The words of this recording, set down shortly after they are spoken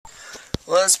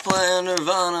Let's play a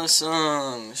Nirvana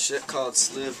song. Shit called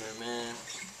Sliver, man.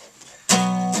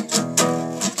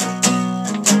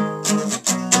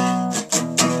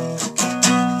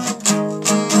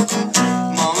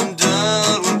 Mom and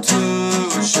Dad went to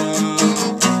a show.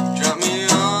 Dropped me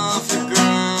off at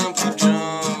Grandpa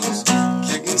Joe's.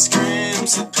 Kicking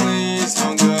screams that please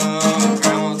don't go.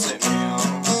 Grandma take me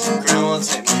home. Grandma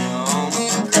take me home.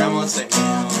 Grandma take me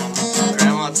home.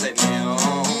 Grandma take me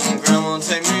home. Grandma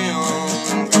take me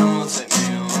home. Grandma take me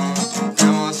home.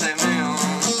 Grandma take me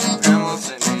home. Grandma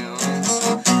take me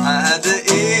home. I had to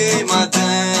eat my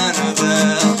dinner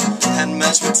there. Had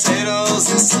mashed potatoes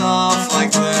and stuff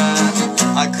like that.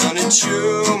 I couldn't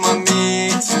chew my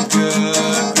meat too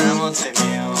good. Grandma take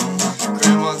me home.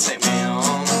 Grandma take me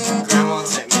home. Grandma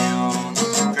take me home.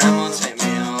 Grandma take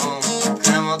me home.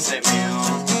 Grandma take me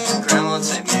home. Grandma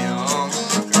take me home.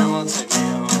 Grandma take me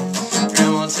home.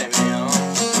 Grandma take me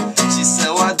home. She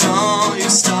said, why don't you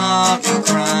stop your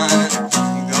crying?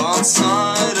 Go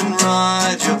outside and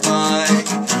ride your bike.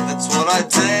 That's what I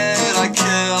did, I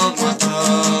killed my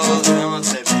dog. Grandma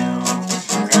take me home.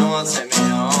 Grandma take me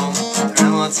home.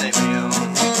 Grandma take me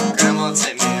home. Grandma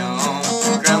take me home.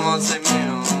 Grandma take me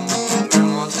home.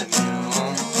 Grandma take me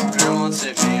home. Grandma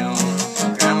take me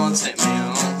home. Grandma take me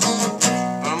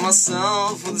home. Burned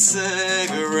myself with a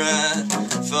cigarette.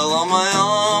 Fell on my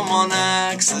arm on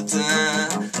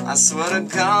accident. I swear to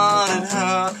God it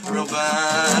hurt real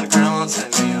bad. Grandma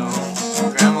take me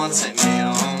home. Grandma take me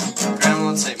home.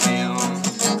 Grandma take me